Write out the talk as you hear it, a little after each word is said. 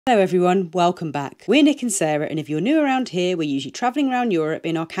Hello everyone, welcome back. We're Nick and Sarah, and if you're new around here, we're usually travelling around Europe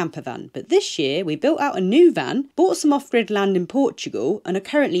in our camper van. But this year we built out a new van, bought some off-grid land in Portugal, and are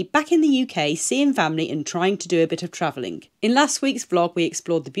currently back in the UK seeing family and trying to do a bit of travelling. In last week's vlog we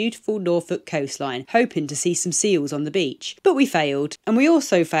explored the beautiful Norfolk coastline, hoping to see some seals on the beach. But we failed, and we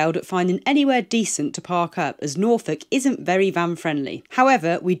also failed at finding anywhere decent to park up, as Norfolk isn't very van friendly.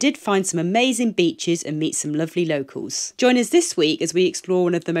 However, we did find some amazing beaches and meet some lovely locals. Join us this week as we explore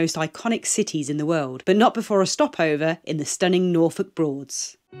one of the most iconic cities in the world, but not before a stopover in the stunning Norfolk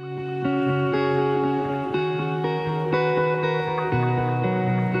Broads.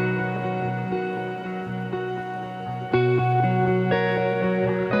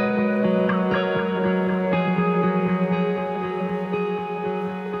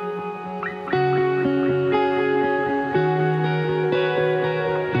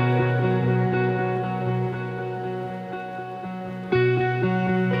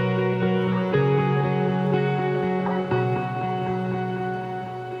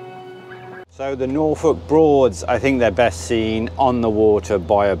 So the Norfolk Broads, I think they're best seen on the water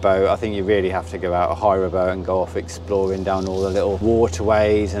by a boat. I think you really have to go out, hire a boat and go off exploring down all the little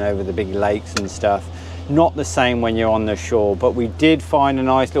waterways and over the big lakes and stuff. Not the same when you're on the shore, but we did find a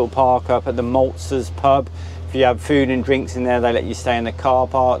nice little park up at the Maltzer's pub. If you have food and drinks in there, they let you stay in the car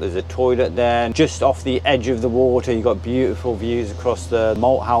park. There's a toilet there. Just off the edge of the water, you've got beautiful views across the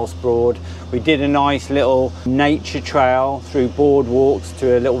Malthouse Broad. We did a nice little nature trail through boardwalks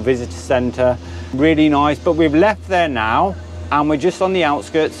to a little visitor centre. Really nice, but we've left there now and we're just on the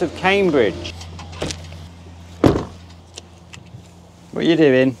outskirts of Cambridge. What are you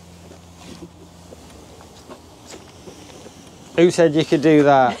doing? Who said you could do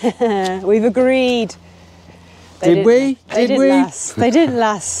that? We've agreed. Did we? They didn't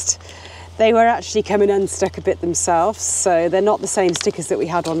last. They were actually coming unstuck a bit themselves, so they're not the same stickers that we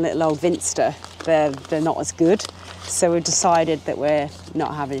had on little old Vinster. They're not as good. So we decided that we're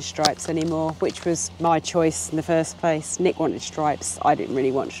not having stripes anymore, which was my choice in the first place. Nick wanted stripes, I didn't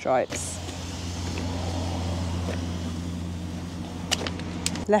really want stripes.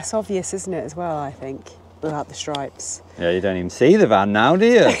 Less obvious, isn't it, as well, I think, without the stripes. Yeah, you don't even see the van now, do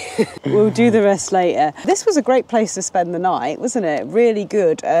you? We'll do the rest later. This was a great place to spend the night, wasn't it? Really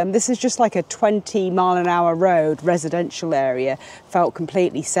good. This is just like a 20-mile-an-hour road, residential area. Felt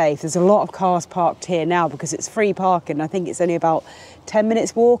completely safe. There's a lot of cars parked here now because it's free parking. I think it's only about 10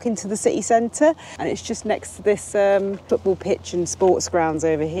 minutes walk into the city centre, and it's just next to this football pitch and sports grounds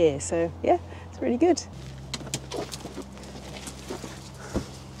over here. So yeah, it's really good.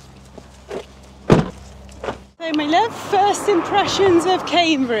 So my love, first impressions of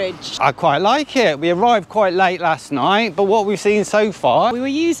Cambridge. I quite like it. We arrived quite late last night, but what we've seen so far... We were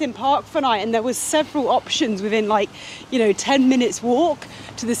using Park for night and there was several options within 10 minutes walk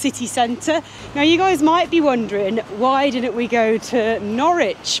to the city centre. Now you guys might be wondering, why didn't we go to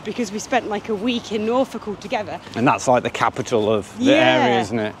Norwich? Because we spent like a week in Norfolk altogether. And that's like the capital of the area,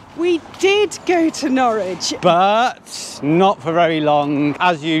 isn't it? We did go to Norwich. But not for very long.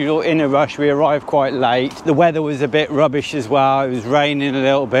 As usual, in a rush, we arrived quite late. The weather was a bit rubbish as well. It was raining a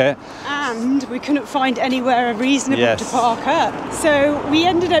little bit. And we couldn't find anywhere reasonable to park up. So we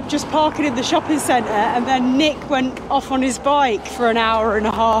ended up just parking in the shopping centre, and then Nick went off on his bike for an hour and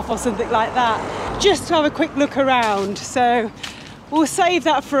a half or something like that, just to have a quick look around. So we'll save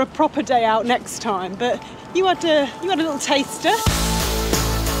that for a proper day out next time. But you had a little taster.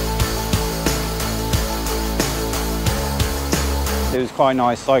 It was quite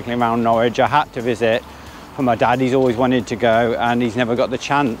nice cycling around Norwich. I had to visit for my dad. He's always wanted to go and he's never got the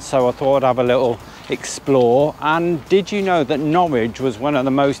chance, so I thought I'd have a little explore. And did you know that Norwich was one of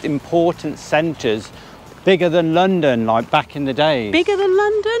the most important centres, bigger than London, like back in the day? Bigger than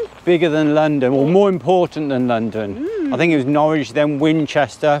London? Bigger than London, or more important than London. I think it was Norwich, then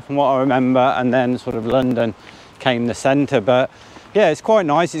Winchester, from what I remember, and then sort of London came the centre. But yeah, it's quite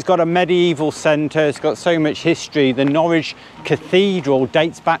nice. It's got a medieval centre. It's got so much history. The Norwich Cathedral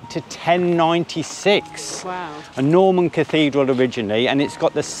dates back to 1096. Wow. A Norman cathedral originally, and it's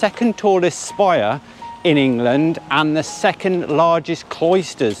got the second tallest spire in England and the second largest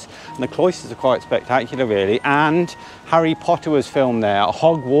cloisters. And the cloisters are quite spectacular, really. And Harry Potter was filmed there.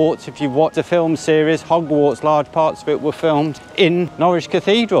 Hogwarts, if you've watched the film series, Hogwarts, large parts of it were filmed in Norwich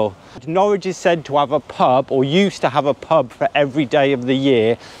Cathedral. Norwich is said to have a pub, or used to have a pub, for every day of the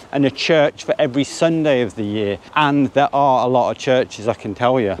year and a church for every Sunday of the year. And there are a lot of churches, I can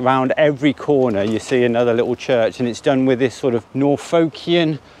tell you. Around every corner you see another little church, and it's done with this sort of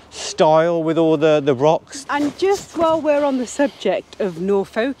Norfolkian style with all the rocks. And just while we're on the subject of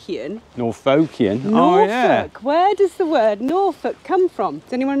Norfolkian. Norfolkian? Norfolk. Oh, yeah. Where does the word Norfolk come from?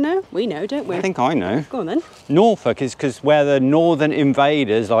 Does anyone know? We know, don't we? I think I know. Go on then. Norfolk is because where the northern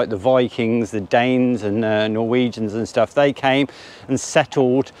invaders, like the Vikings, the Danes and Norwegians and stuff, they came and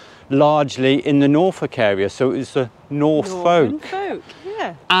settled largely in the Norfolk area. So it was the North folk.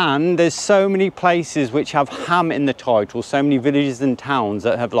 Yeah. And there's so many places which have ham in the title, so many villages and towns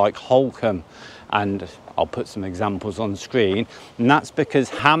that have like Holcombe, and I'll put some examples on screen, and that's because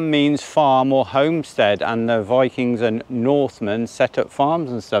ham means farm or homestead, and the Vikings and Northmen set up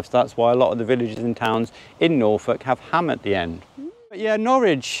farms and stuff, so that's why a lot of the villages and towns in Norfolk have ham at the end. But yeah,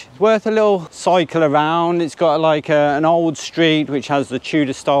 Norwich, worth a little cycle around. It's got like an old street which has the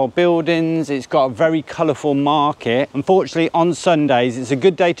Tudor style buildings. It's got a very colourful market. Unfortunately, on Sundays, it's a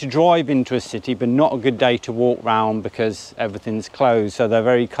good day to drive into a city, but not a good day to walk round because everything's closed. So the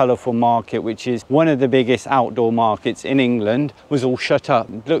very colourful market, which is one of the biggest outdoor markets in England, was all shut up.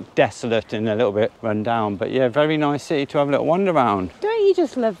 It looked desolate and a little bit run down. But yeah, very nice city to have a little wander around. Don't you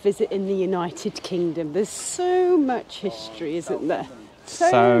just love visiting the United Kingdom? There's so much history, isn't there?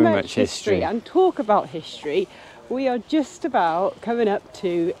 So much history. And talk about history, we are just about coming up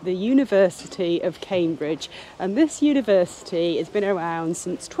to the University of Cambridge, and this university has been around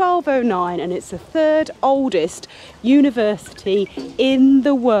since 1209 and it's the third oldest university in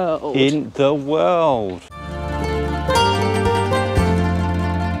the world. In the world.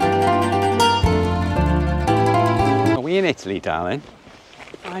 Are we in Italy, darling?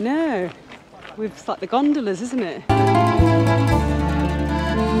 I know. It's like the gondolas, isn't it?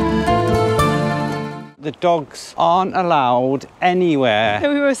 The dogs aren't allowed anywhere.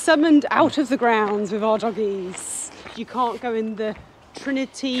 So we were summoned out of the grounds with our doggies. You can't go in the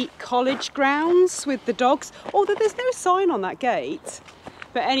Trinity College grounds with the dogs, although there's no sign on that gate.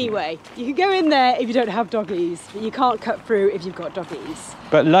 But anyway, you can go in there if you don't have doggies, but you can't cut through if you've got doggies.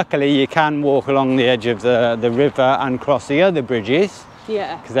 But luckily you can walk along the edge of the river and cross the other bridges.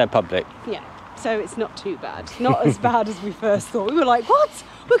 Yeah. Because they're public. Yeah, so it's not too bad. Not as bad as we first thought. We were like, what?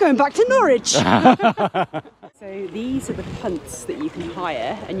 We're going back to Norwich. So these are the punts that you can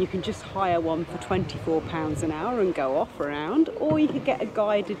hire, and you can just hire one for £24 an hour and go off around, or you could get a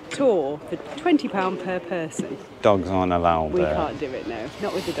guided tour for £20 per person. Dogs aren't allowed We there. can't do it, no,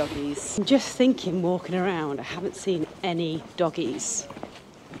 not with the doggies. I'm just thinking, walking around, I haven't seen any doggies.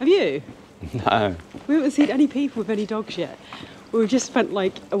 Have you? No. We haven't seen any people with any dogs yet. We've just spent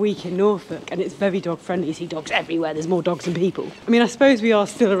like a week in Norfolk and it's very dog friendly. You see dogs everywhere, there's more dogs than people. I mean, I suppose we are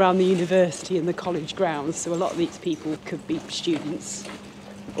still around the university and the college grounds, so a lot of these people could be students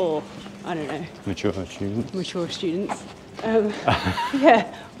or, I don't know. Mature students. Mature students.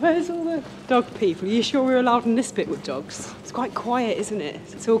 Yeah, where's all the dog people? Are you sure we're allowed in this bit with dogs? It's quite quiet, isn't it?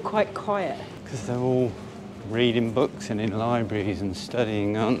 It's all quite quiet. Because they're all reading books and in libraries and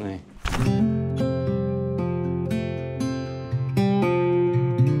studying, aren't they?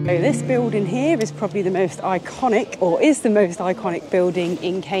 So this building here is probably the most iconic, or is the most iconic building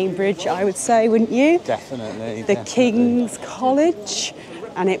in Cambridge, I would say, wouldn't you? Definitely. The King's College,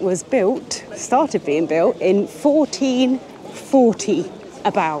 and it was built, started being built in 1440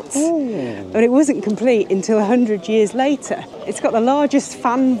 about. Ooh. But it wasn't complete until 100 years later. It's got the largest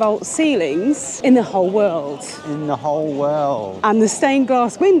fan vault ceilings in the whole world. In the whole world. And the stained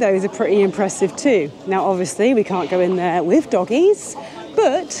glass windows are pretty impressive too. Now obviously we can't go in there with doggies,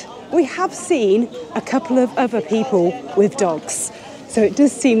 but we have seen a couple of other people with dogs. So it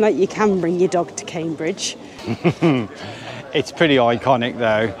does seem like you can bring your dog to Cambridge. It's pretty iconic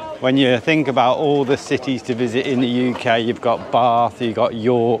though. When you think about all the cities to visit in the UK, you've got Bath, you've got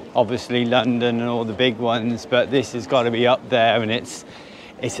York, obviously London and all the big ones, but this has got to be up there, and it's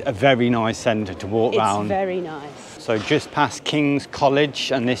a very nice centre to walk around. It's very nice. So just past King's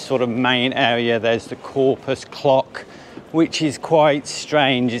College and this sort of main area, there's the Corpus Clock, which is quite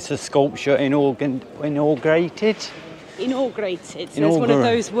strange. It's a sculpture inaugurated. Inaugurated. So it's one of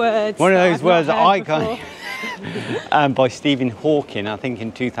those words. One of those words that I can't. by Stephen Hawking, I think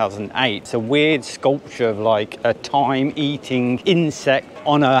in 2008. It's a weird sculpture of like a time-eating insect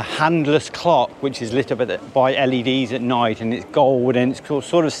on a handless clock, which is lit up by LEDs at night, and it's gold, and it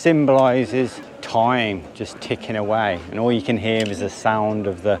sort of symbolises time just ticking away, and all you can hear is the sound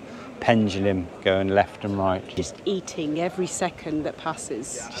of the pendulum going left and right. Just eating every second that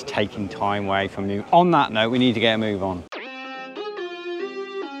passes. Just taking time away from you. On that note, we need to get a move on.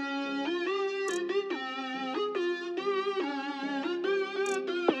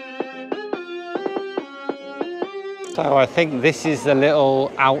 So I think this is the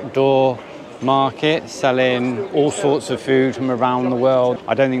little outdoor market selling all sorts of food from around the world.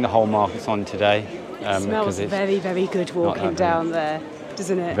 I don't think the whole market's on today. It smells very, very good walking down there,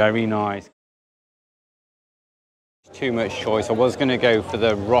 doesn't it? Very nice. Too much choice. I was going to go for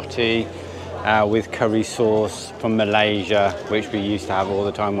the roti with curry sauce from Malaysia, which we used to have all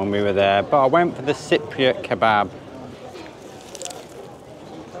the time when we were there, but I went for the Cypriot kebab.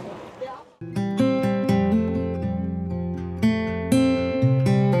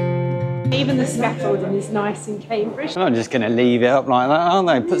 Even the scaffolding is nice in Cambridge. I'm not just going to leave it up like that, aren't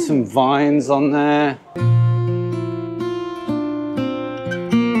they? Put some vines on there.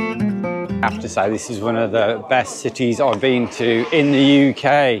 I have to say, this is one of the best cities I've been to in the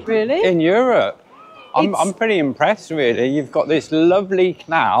UK. Really? In Europe. I'm pretty impressed, really. You've got this lovely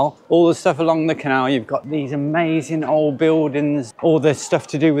canal, all the stuff along the canal. You've got these amazing old buildings, all the stuff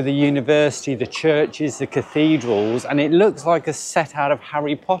to do with the university, the churches, the cathedrals, and it looks like a set out of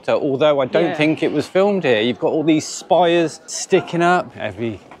Harry Potter, although I don't think it was filmed here. You've got all these spires sticking up.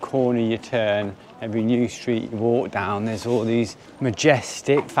 Every corner you turn, every new street you walk down, there's all these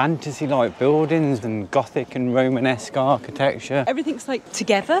majestic fantasy-like buildings and Gothic and Romanesque architecture. Everything's like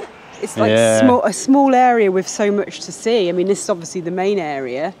together. It's like a small area with so much to see. I mean, this is obviously the main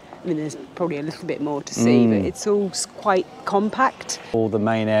area. I mean, there's probably a little bit more to see, but it's all quite compact. All the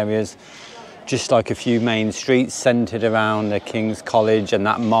main areas, just like a few main streets centred around the King's College and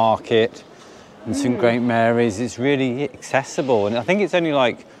that market and St Great Mary's. It's really accessible, and I think it's only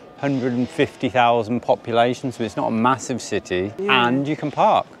like 150,000 population, so it's not a massive city, and you can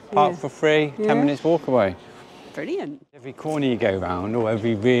park for free, 10 minutes walk away. Brilliant. Every corner you go round, or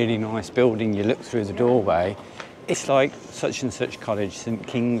every really nice building you look through the doorway, it's like such and such college, St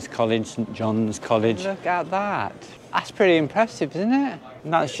King's College, St John's College. Look at that. That's pretty impressive, isn't it?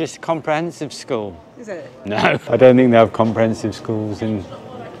 And that's just a comprehensive school. Is it? No, I don't think they have comprehensive schools in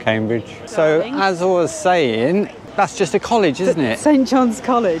Cambridge. So, as I was saying, that's just a college, isn't it? St John's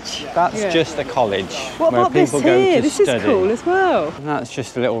College. That's just a college. What where about people this go here? to This study. is cool as well. And that's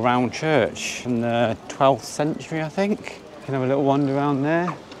just a little round church from the 12th century, I think. You can have a little wander around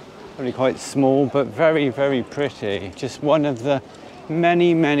there. Probably quite small, but very, very pretty. Just one of the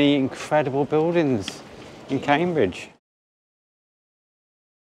many, many incredible buildings in Cambridge.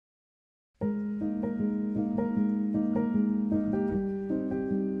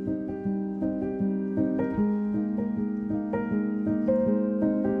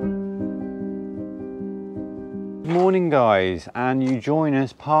 Morning guys, and you join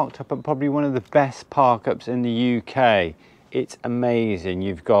us parked up at probably one of the best park ups in the UK. It's amazing.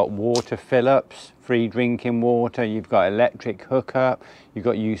 You've got water fill-ups, free drinking water, you've got electric hookup, you've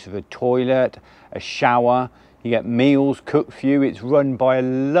got use of a toilet, a shower, you get meals cooked for you. It's run by a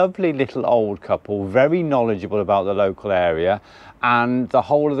lovely little old couple, very knowledgeable about the local area and the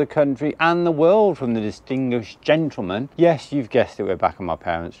whole of the country and the world, from the distinguished gentleman. Yes, you've guessed it, we're back on my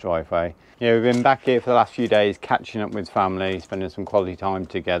parents' driveway. Yeah, we've been back here for the last few days, catching up with family, spending some quality time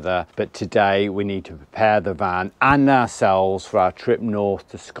together. But today we need to prepare the van and ourselves for our trip north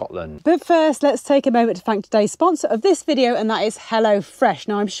to Scotland. But first, let's take a moment to thank today's sponsor of this video, and that is HelloFresh.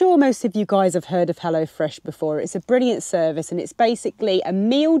 Now, I'm sure most of you guys have heard of HelloFresh before. It's a brilliant service, and it's basically a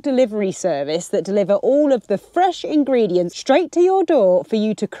meal delivery service that deliver all of the fresh ingredients straight to your door for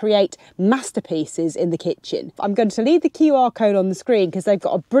you to create masterpieces in the kitchen. I'm going to leave the QR code on the screen because they've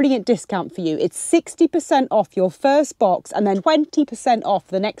got a brilliant discount for you. It's 60% off your first box and then 20% off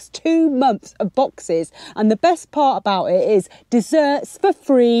the next 2 months of boxes. And the best part about it is desserts for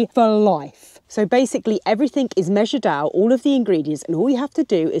free for life. So basically everything is measured out, all of the ingredients, and all you have to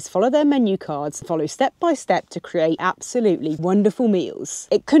do is follow their menu cards, follow step by step to create absolutely wonderful meals.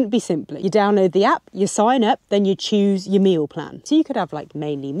 It couldn't be simpler. You download the app, you sign up, then you choose your meal plan. So you could have like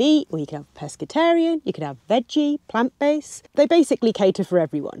mainly meat, or you could have pescatarian, you could have veggie, plant-based. They basically cater for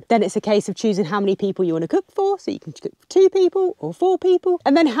everyone. Then it's a case of choosing how many people you want to cook for, so you can cook for 2 people or 4 people,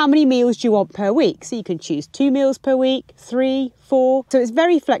 and then how many meals do you want per week. So you can choose 2 meals per week, 3, 4. So it's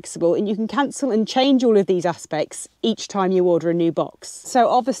very flexible, and you can cancel and change all of these aspects each time you order a new box. So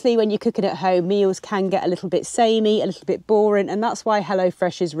obviously when you're cooking at home, meals can get a little bit samey, a little bit boring, and that's why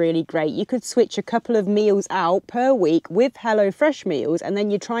HelloFresh is really great. You could switch a couple of meals out per week with HelloFresh meals, and then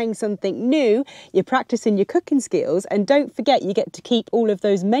you're trying something new, you're practicing your cooking skills, and don't forget you get to keep all of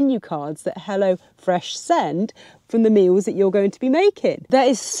those menu cards that HelloFresh send from the meals that you're going to be making. There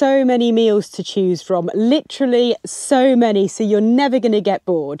is so many meals to choose from, literally so many, so you're never going to get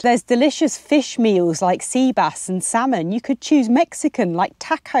bored. There's delicious fish meals like sea bass and salmon. You could choose Mexican like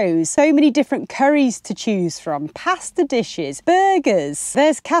tacos. So many different curries to choose from, pasta dishes, burgers.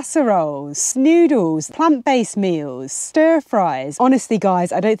 There's casseroles, noodles, plant-based meals, stir fries. Honestly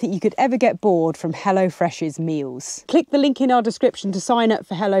guys, I don't think you could ever get bored from HelloFresh's meals. Click the link in our description to sign up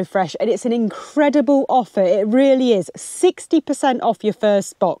for HelloFresh, and it's an incredible offer. It really is. 60% off your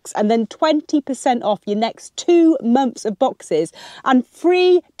first box and then 20% off your next 2 months of boxes and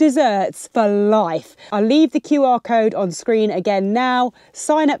free desserts for life. I'll leave the QR code on screen again now.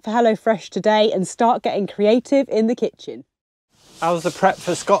 Sign up for HelloFresh today and start getting creative in the kitchen. How's the prep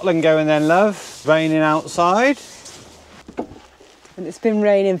for Scotland going then, love? Raining outside? And it's been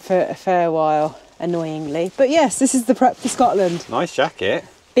raining for a fair while, annoyingly. But yes, this is the prep for Scotland. Nice jacket.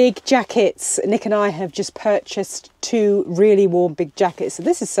 Big jackets. Nick and I have just purchased 2 really warm big jackets. So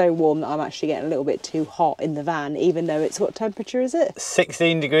this is so warm that I'm actually getting a little bit too hot in the van, even though it's, what temperature is it?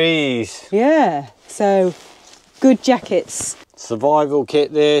 16 degrees. Yeah, so good jackets. Survival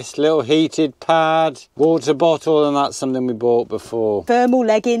kit this, little heated pad, water bottle, and that's something we bought before. Thermal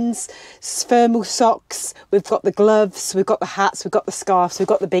leggings, thermal socks, we've got the gloves, we've got the hats, we've got the scarves, we've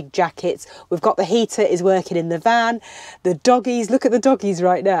got the big jackets, we've got the heater is working in the van, the doggies, look at the doggies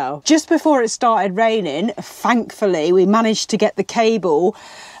right now. Just before it started raining, thankfully, we managed to get the cable,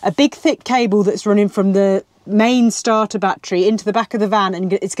 a big thick cable that's running from the main starter battery into the back of the van,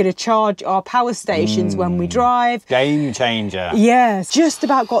 and it's going to charge our power stations when we drive. Game changer. Yes, just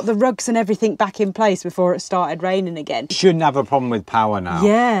about got the rugs and everything back in place before it started raining again. Shouldn't have a problem with power now.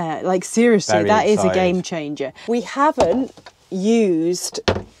 Yeah, like seriously, Very that excited. is a game changer. We haven't used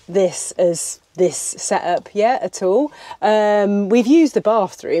this as this setup yet at all. We've used the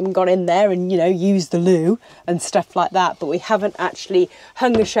bathroom, gone in there and, you know, used the loo and stuff like that, but we haven't actually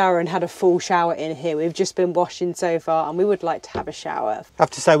hung a shower and had a full shower in here. We've just been washing so far, and we would like to have a shower. I have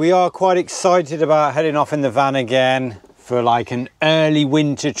to say, we are quite excited about heading off in the van again for like an early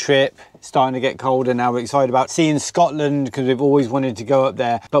winter trip. It's starting to get colder now. We're excited about seeing Scotland because we've always wanted to go up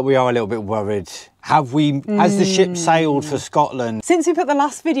there, but we are a little bit worried. Has the ship sailed for Scotland? Since we put the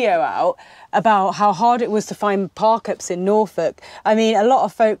last video out about how hard it was to find park-ups in Norfolk, I mean, a lot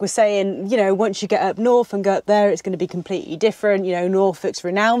of folk were saying, you know, once you get up north and go up there, it's going to be completely different. You know, Norfolk's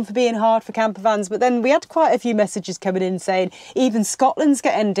renowned for being hard for camper vans. But then we had quite a few messages coming in saying even Scotland's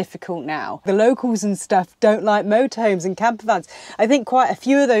getting difficult now. The locals and stuff don't like motorhomes and camper vans. I think quite a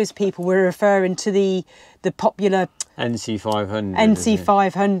few of those people were referring to the popular NC500.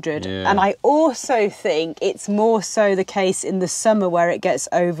 NC500. Yeah. And I also think it's more so the case in the summer where it gets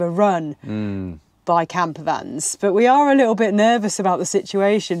overrun by camper vans. But we are a little bit nervous about the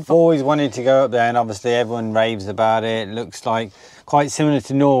situation. Always wanted to go up there, and obviously everyone raves about it. It looks like quite similar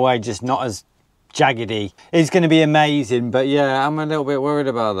to Norway, just not as jaggedy. It's going to be amazing, but yeah, I'm a little bit worried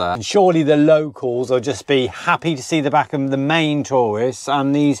about that. And surely the locals will just be happy to see the back of the main tourists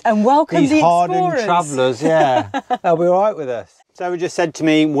and these hardened travellers. Yeah, they'll be all right with us. Sarah just said to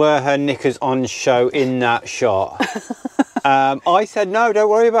me, were her knickers on show in that shot? I said, no, don't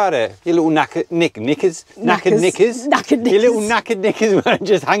worry about it. Your little knackered knickers. Your little knackered knickers were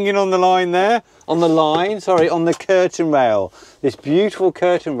just hanging on the line there. On the curtain rail. This beautiful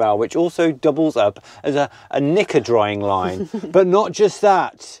curtain rail, which also doubles up as a knicker drying line. But not just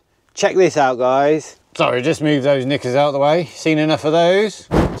that. Check this out, guys. Sorry, just move those knickers out of the way. Seen enough of those?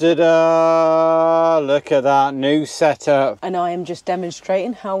 Ta-da! Look at that new setup. And I am just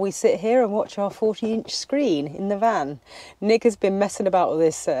demonstrating how we sit here and watch our 40-inch screen in the van. Nick has been messing about with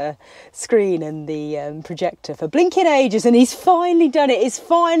this screen and the projector for blinking ages, and he's finally done it. He's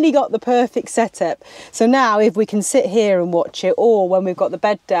finally got the perfect setup. So now if we can sit here and watch it, or when we've got the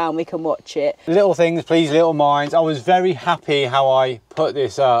bed down, we can watch it. Little things, please, little minds. I was very happy how I put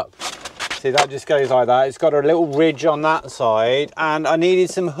this up. See, that just goes like that. It's got a little ridge on that side, and I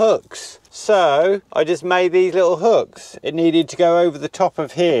needed some hooks. So I just made these little hooks. It needed to go over the top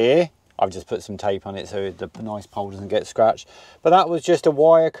of here. I've just put some tape on it so the nice pole doesn't get scratched. But that was just a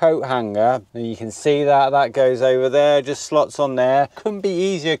wire coat hanger. And you can see that goes over there, just slots on there. Couldn't be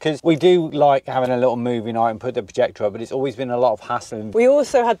easier because we do like having a little movie night and put the projector up, but it's always been a lot of hassle. We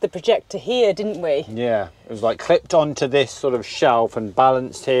also had the projector here, didn't we? Yeah, it was like clipped onto this sort of shelf and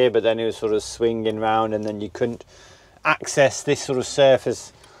balanced here, but then it was sort of swinging round, and then you couldn't access this sort of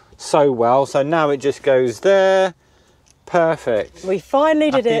surface so well. So now it just goes there. perfect. We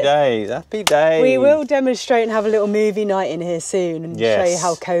finally did it. Happy days, happy days. We will demonstrate and have a little movie night in here soon and show you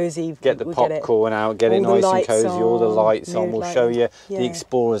how cosy. Get the popcorn out, get it nice and cosy, all the lights on. We'll show you the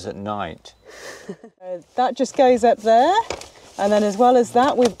explorers at night. That just goes up there. And then as well as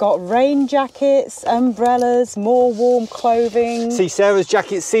that, we've got rain jackets, umbrellas, more warm clothing. See, Sarah's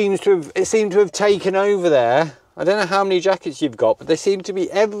jacket seems to have taken over there. I don't know how many jackets you've got, but they seem to be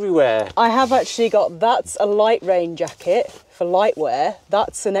everywhere. I have actually got, that's a light rain jacket for light wear.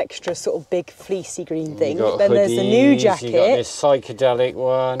 That's an extra sort of big fleecy green thing. Then hoodies, there's a new jacket. You've got this psychedelic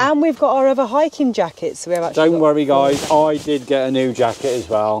one. And we've got our other hiking jackets. So we have actually don't worry guys, I did get a new jacket as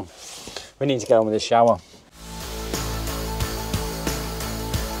well. We need to get on with the shower.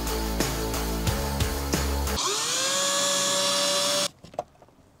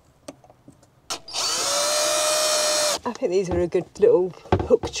 I think these are a good little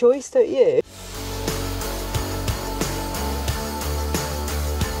hook choice, don't you?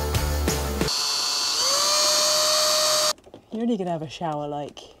 You're only going to have a shower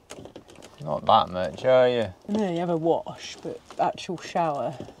like... Not that much, are you? No, you have a wash, but actual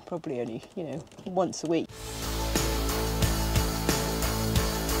shower probably only, you know, once a week.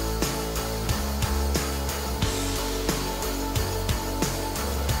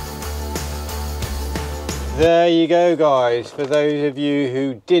 There you go guys, for those of you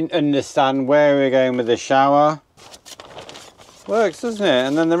who didn't understand where we're going with the shower. Works, doesn't it?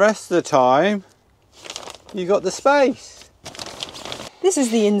 And then the rest of the time, you got the space. This is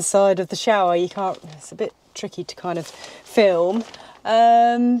the inside of the shower. You can't, it's a bit tricky to kind of film.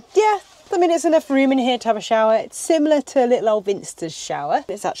 Yeah, I mean, it's enough room in here to have a shower. It's similar to little old Vinster's shower.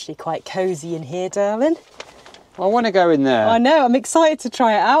 It's actually quite cosy in here, darling. I want to go in there. I know, I'm excited to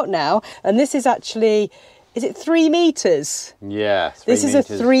try it out now. And this is actually... Is it 3 metres? Yeah, 3 This is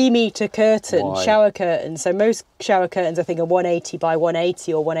meters a 3-metre curtain, wide. shower curtain. So most shower curtains, I think, are 180 by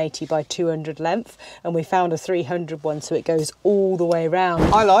 180 or 180 by 200 length. And we found a 300 one, so it goes all the way around.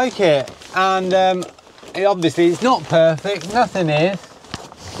 I like it. And obviously it's not perfect, nothing is.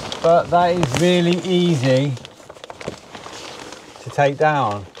 But that is really easy to take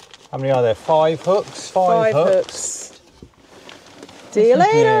down. How many are there? 5 hooks? 5 hooks. See you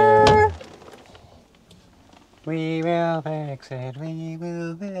later. We will fix it, we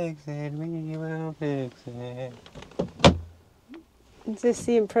will fix it, we will fix it. Is this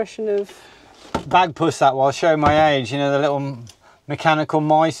the impression of... Bagpuss that was, show my age, you know, the little mechanical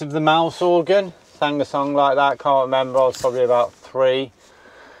mice of the mouse organ. Sang a song like that, can't remember, I was probably about 3.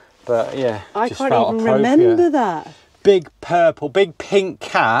 But yeah, I can't even remember that. Big purple, big pink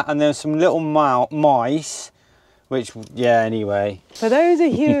cat, and then some little mice. Which, yeah, anyway. For those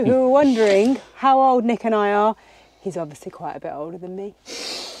of you who are wondering how old Nick and I are, he's obviously quite a bit older than me.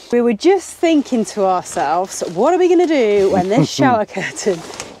 We were just thinking to ourselves, what are we going to do when this shower curtain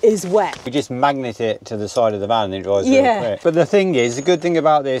is wet? We just magnet it to the side of the van and it dries really quick. But the thing is, the good thing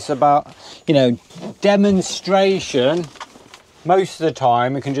about this, about, you know, demonstration, most of the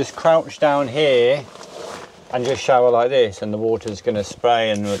time we can just crouch down here and just shower like this and the water's going to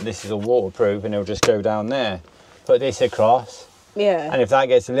spray and this is all waterproof and it'll just go down there. Put this across, and if that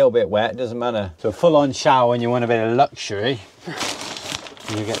gets a little bit wet, it doesn't matter. So a full-on shower and you want a bit of luxury,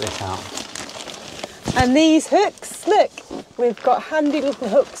 you get this out. And these hooks, look, we've got handy little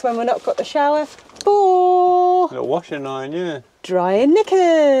hooks when we're not got the shower for... Little washing line, yeah. Drying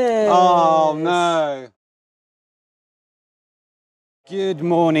knickers. Oh no. Good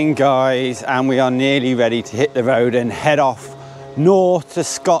morning guys, and we are nearly ready to hit the road and head off north to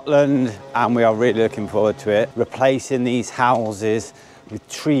Scotland, and we are really looking forward to it. Replacing these houses with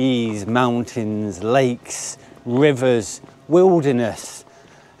trees, mountains, lakes, rivers, wilderness,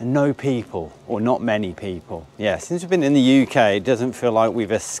 and no people, or not many people. Yeah, since we've been in the UK, it doesn't feel like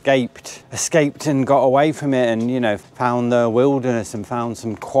we've escaped and got away from it and, you know, found the wilderness and found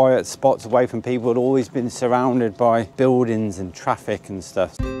some quiet spots away from people. We'd always been surrounded by buildings and traffic and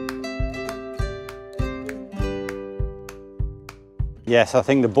stuff. Yes, I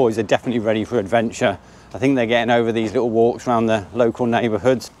think the boys are definitely ready for adventure. I think they're getting over these little walks around the local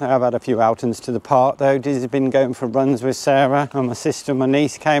neighbourhoods. I've had a few outings to the park though. Dizzy's been going for runs with Sarah, and my sister and my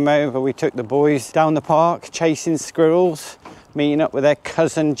niece came over. We took the boys down the park, chasing squirrels, meeting up with their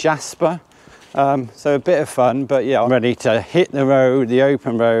cousin Jasper. So a bit of fun, but yeah, I'm ready to hit the road, the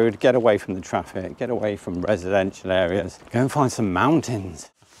open road, get away from the traffic, get away from residential areas, go and find some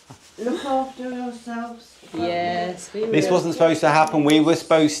mountains. Look after yourselves. Yes, we will. This wasn't supposed to happen. We were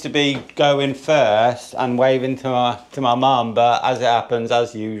supposed to be going first and waving to my mum, but as it happens,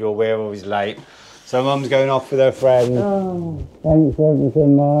 as usual, we're always late. So mum's going off with her friend. Oh. Thanks for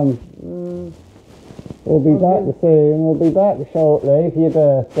everything, mum. We'll be back soon. We'll be back shortly for your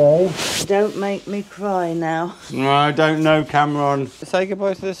birthday. Don't make me cry now. No, I don't know, Cameron. Say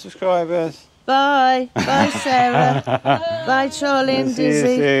goodbye to the subscribers. Bye. Bye, Sarah. Bye, Charlie and See you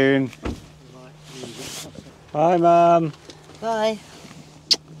Dizzy. soon. Bye, Mum. Bye.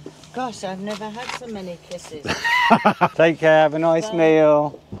 Gosh, I've never had so many kisses. Take care. Have a nice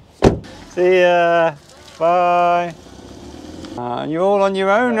meal. See ya. Bye. You're all on your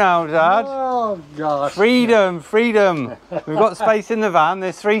own now, Dad. Oh, gosh. Freedom, freedom. We've got space in the van.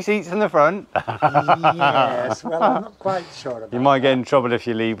 There's 3 seats in the front. Yes, well, I'm not quite sure about You might get in trouble if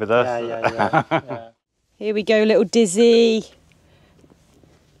you leave with us. Yeah. Here we go, little Dizzy.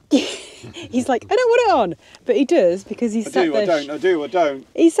 He's like, I don't want it on, but he does because he's sat there. I don't.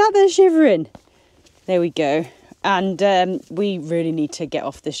 He's sat there shivering. There we go. And we really need to get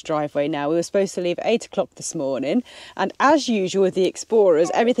off this driveway now. We were supposed to leave at 8 o'clock this morning. And as usual with the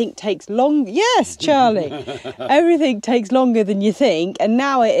Explorers, everything takes long. Yes, Charlie. Everything takes longer than you think. And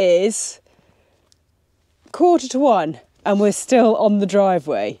now it is 1:45 and we're still on the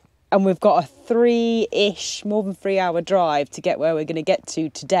driveway. And we've got a 3-ish, more than 3 hour drive to get where we're going to get to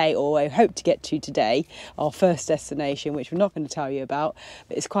today, or I hope to get to today, our first destination, which we're not going to tell you about,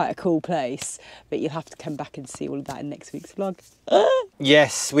 but it's quite a cool place. But you'll have to come back and see all of that in next week's vlog.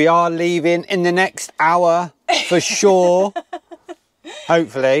 Yes, we are leaving in the next hour for sure.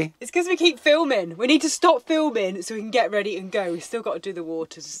 Hopefully. It's because we keep filming. We need to stop filming so we can get ready and go. We've still got to do the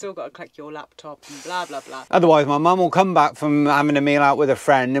waters, we've still got to collect your laptop and blah, blah, blah. Otherwise, my mum will come back from having a meal out with a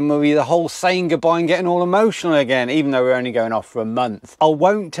friend and we'll be the whole saying goodbye and getting all emotional again, even though we're only going off for a month. I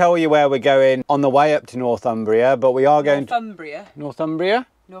won't tell you where we're going on the way up to Northumbria, but we are going Northumbria. Northumbria?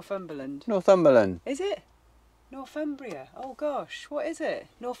 Northumberland. Northumberland. Is it? Northumbria. Oh gosh, what is it?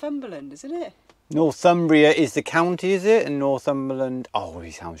 Northumberland, isn't it? Northumbria is the county, is it? And Northumberland... Oh, we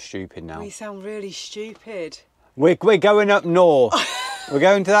sound stupid now. We sound really stupid. We're going up north. We're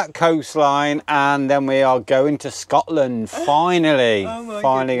going to that coastline and then we are going to Scotland, finally. Oh my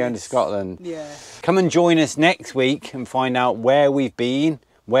finally goodness. going to Scotland. Yeah. Come and join us next week and find out where we've been,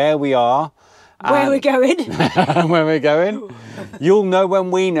 where we are. Where we're going. Where we're going. You'll know when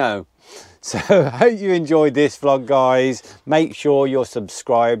we know. So I hope you enjoyed this vlog, guys. Make sure you're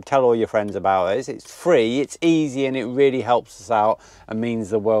subscribed. Tell all your friends about us. It's free, it's easy, and it really helps us out and means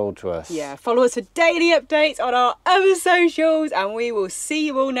the world to us. Yeah, follow us for daily updates on our other socials and we will see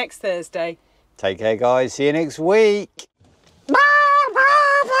you all next Thursday. Take care, guys. See you next week.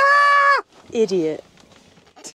 Idiot.